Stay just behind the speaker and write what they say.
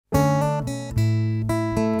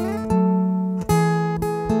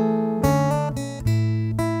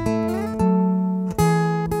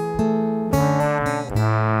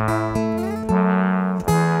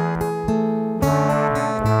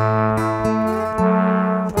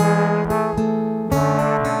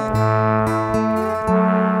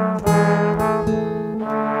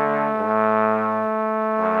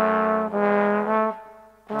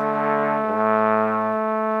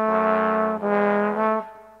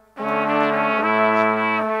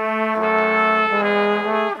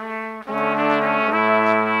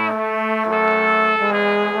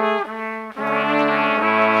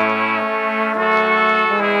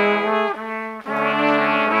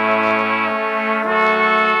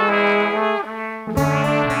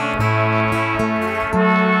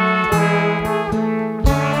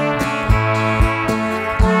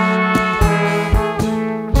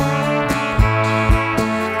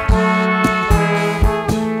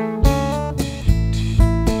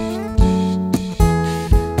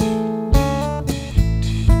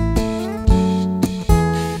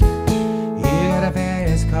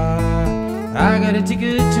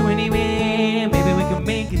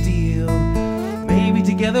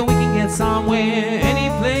somewhere, any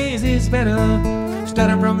place is better.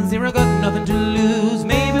 Starting from zero, got nothing to lose.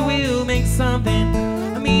 Maybe we'll make something.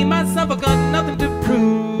 Me, myself, I got nothing to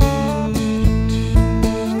prove.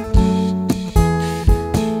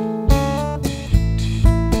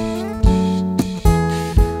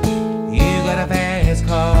 You got a fast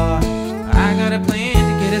car, I got a plan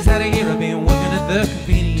to get us out of here. I've been working at the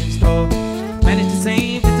convenience store. Managed to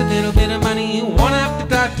save just a little bit of money, won't have to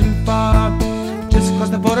drive too far. Just across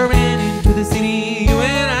the border and into the city, you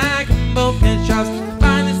and I can both get shots.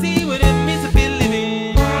 Finally see what it means to be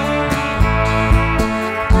living.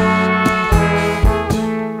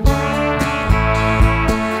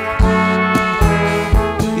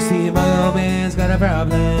 You see, my old man's got a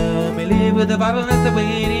problem. He live with a bottle, that's the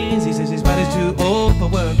way it is. He says his body's too old for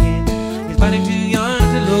working, his body too young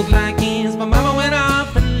to look like his. My mama went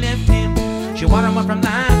off and left him. She wanted more from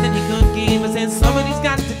life than he could give. I said somebody's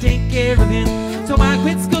got to take care of him. So I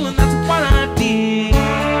quit school and that's what I did.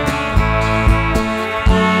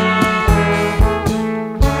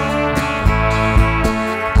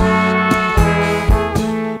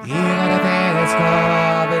 He got a fast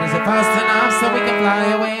car, but is it fast enough so we can fly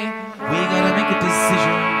away? We gotta make a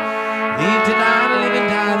decision. Live tonight or live and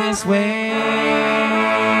die this way.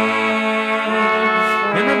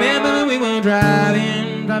 And remember when we were driving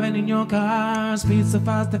in your car, speed so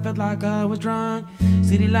fast I felt like I was drunk.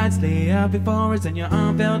 City lights lay out before us and your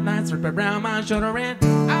arm felt nice wrapped around my shoulder. And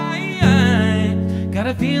I got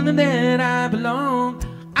a feeling that I belong.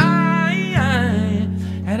 I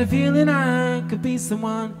had a feeling I could be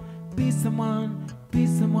someone, be someone, be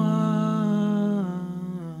someone.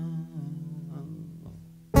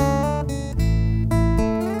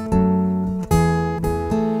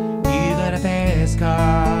 You got a fast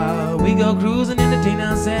car, we go cruising, entertain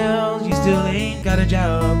ourselves. You still ain't got a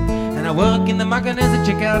job, and I work in the market as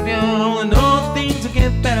a checkout girl. And all things will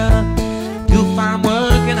get better. You'll find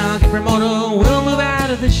work and I'll get promoted. We'll move out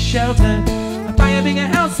of the shelter, I'll buy a bigger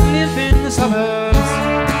house and live in the suburbs.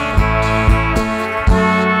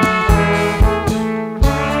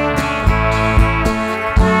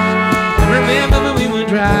 And remember when we were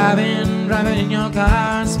driving in your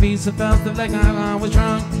car, speed so fast like I was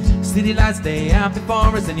drunk. City lights lay out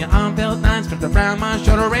before us and your arm felt nice wrapped around my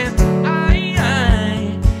shoulder. And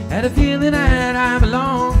I had a feeling that I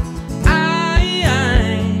belong. I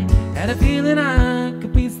had a feeling I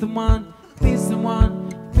could be someone, be someone,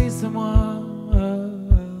 be someone.